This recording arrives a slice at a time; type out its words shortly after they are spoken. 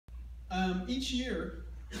Each year,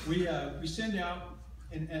 we send out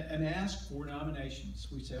and ask for nominations.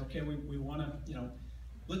 We say, okay, we want to,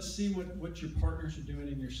 let's see what your partners are doing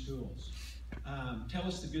in your schools. Tell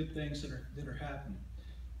us the good things that are happening.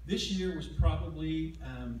 This year was probably,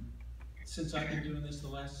 since I've been doing this the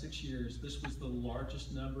last 6 years, this was the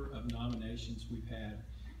largest number of nominations we've had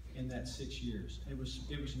in that 6 years. It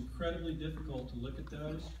was incredibly difficult to look at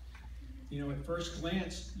those. At first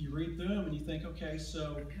glance, you read through them and you think, okay,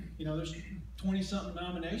 so, there's 20-something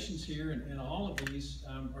nominations here, and all of these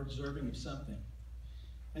are deserving of something.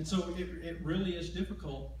 And so it really is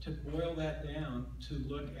difficult to boil that down to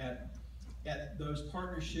look at those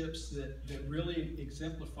partnerships that really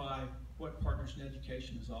exemplify what Partners in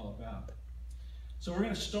Education is all about. So we're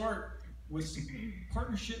going to start with some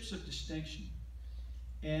partnerships of distinction.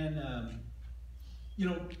 And,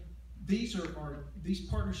 these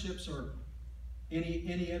partnerships are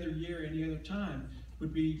any other year, any other time,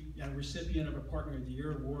 would be a recipient of a Partner of the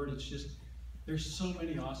Year award. It's just, there's so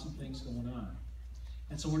many awesome things going on.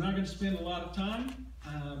 And so we're not going to spend a lot of time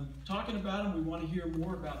talking about them. We want to hear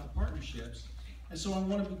more about the partnerships. And so I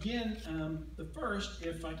want to begin the first,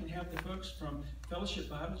 if I can have the folks from Fellowship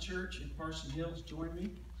Bible Church in Parson Hills join me.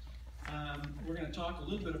 We're going to talk a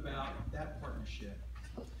little bit about that partnership.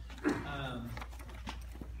 There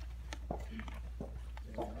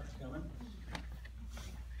we are, it's coming.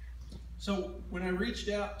 So when I reached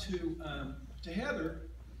out to Heather,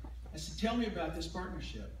 I said, tell me about this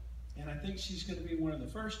partnership. And I think she's going to be one of the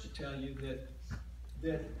first to tell you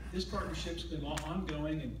that this partnership's been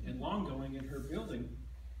ongoing and long going in her building,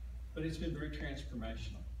 but it's been very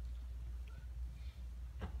transformational.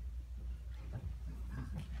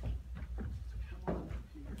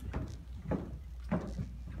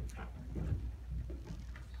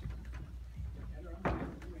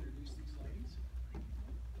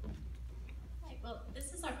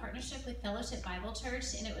 Partnership with Fellowship Bible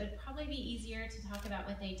Church, and it would probably be easier to talk about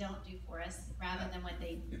what they don't do for us rather than what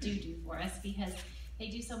they do for us, because they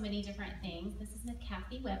do so many different things. This is Miss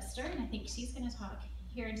Kathy Webster, and I think she's going to talk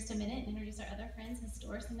here in just a minute and introduce our other friends, Miss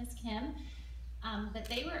Doris and Miss Kim. But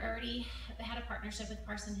they already had a partnership with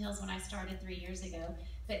Parson Hills when I started 3 years ago.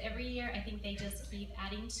 But every year, I think they just keep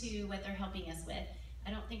adding to what they're helping us with.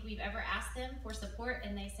 I don't think we've ever asked them for support,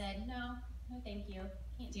 and they said, no, thank you,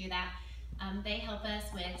 can't do that. They help us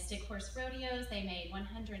with stick horse rodeos. They made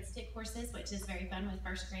 100 stick horses, which is very fun with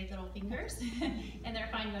first grade little fingers and their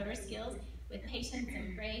fine motor skills, with patience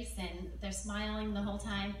and grace, and they're smiling the whole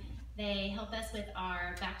time. They help us with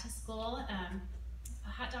our back to school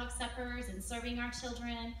hot dog suppers and serving our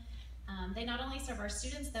children. They not only serve our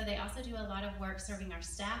students, though, they also do a lot of work serving our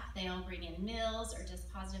staff. They'll bring in meals or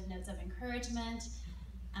just positive notes of encouragement.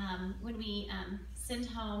 When we send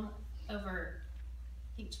home over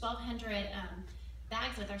 1,200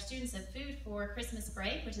 bags with our students of food for Christmas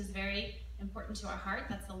break, which is very important to our heart.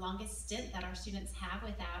 That's the longest stint that our students have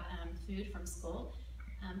without food from school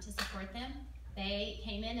to support them. They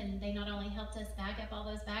came in and they not only helped us bag up all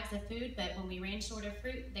those bags of food, but when we ran short of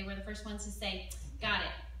fruit, they were the first ones to say, got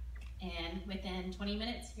it. And within 20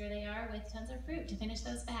 minutes, here they are with tons of fruit to finish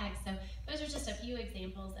those bags. So those are just a few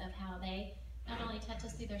examples of how they not only touch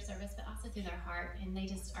us through their service, but also through their heart. And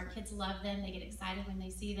our kids love them. They get excited when they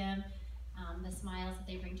see them. The smiles that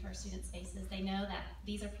they bring to our students' faces. They know that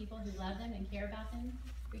these are people who love them and care about them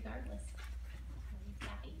regardless.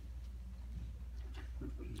 Happy.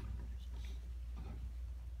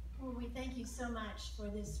 Well, we thank you so much for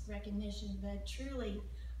this recognition, but truly,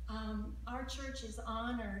 our church is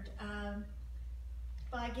honored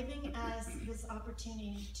by giving us this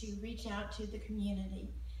opportunity to reach out to the community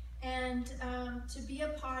and to be a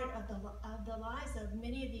part of the lives of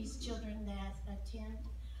many of these children that attend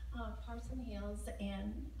Parson Hills,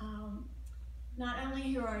 and not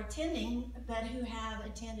only who are attending, but who have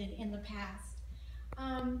attended in the past.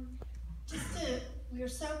 We're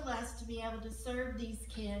so blessed to be able to serve these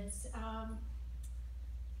kids,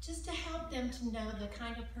 just to help them to know the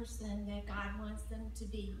kind of person that God wants them to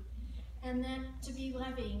be, and then to be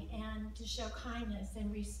loving and to show kindness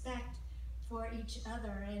and respect for each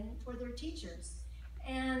other and for their teachers.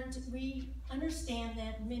 And we understand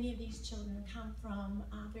that many of these children come from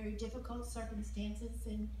very difficult circumstances,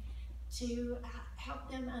 and to help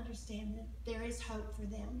them understand that there is hope for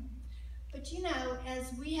them. But you know,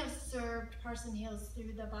 as we have served Parson Hills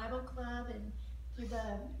through the Bible Club and through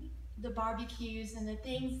the barbecues and the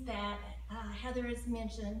things that Heather has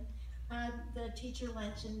mentioned, the teacher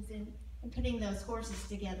luncheons and putting those horses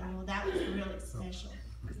together, well, that was really special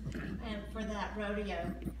and for that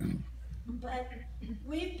rodeo. But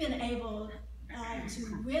we've been able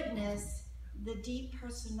to witness the deep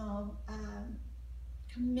personal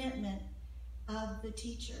commitment of the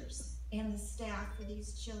teachers and the staff for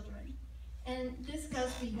these children. And this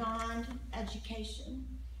goes beyond education.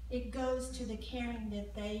 It goes to the caring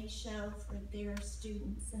that they show for their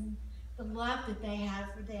students and the love that they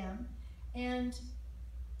have for them. And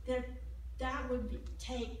that would be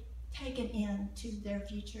taken into their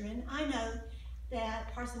future. And I know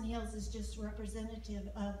that Parson Hills is just representative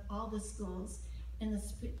of all the schools in the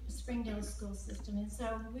Springdale school system. And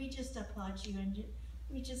so we just applaud you, and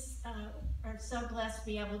we just are so blessed to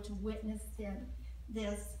be able to witness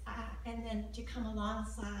this and then to come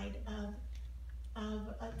alongside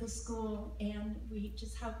of the school. And we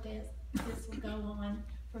just hope that this will go on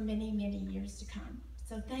for many, many years to come.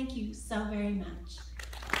 So thank you so very much.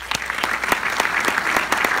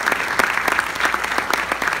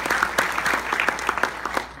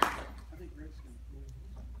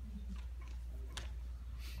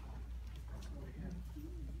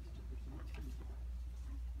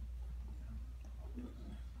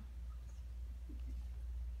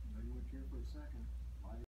 Maybe we'll cheer for a second.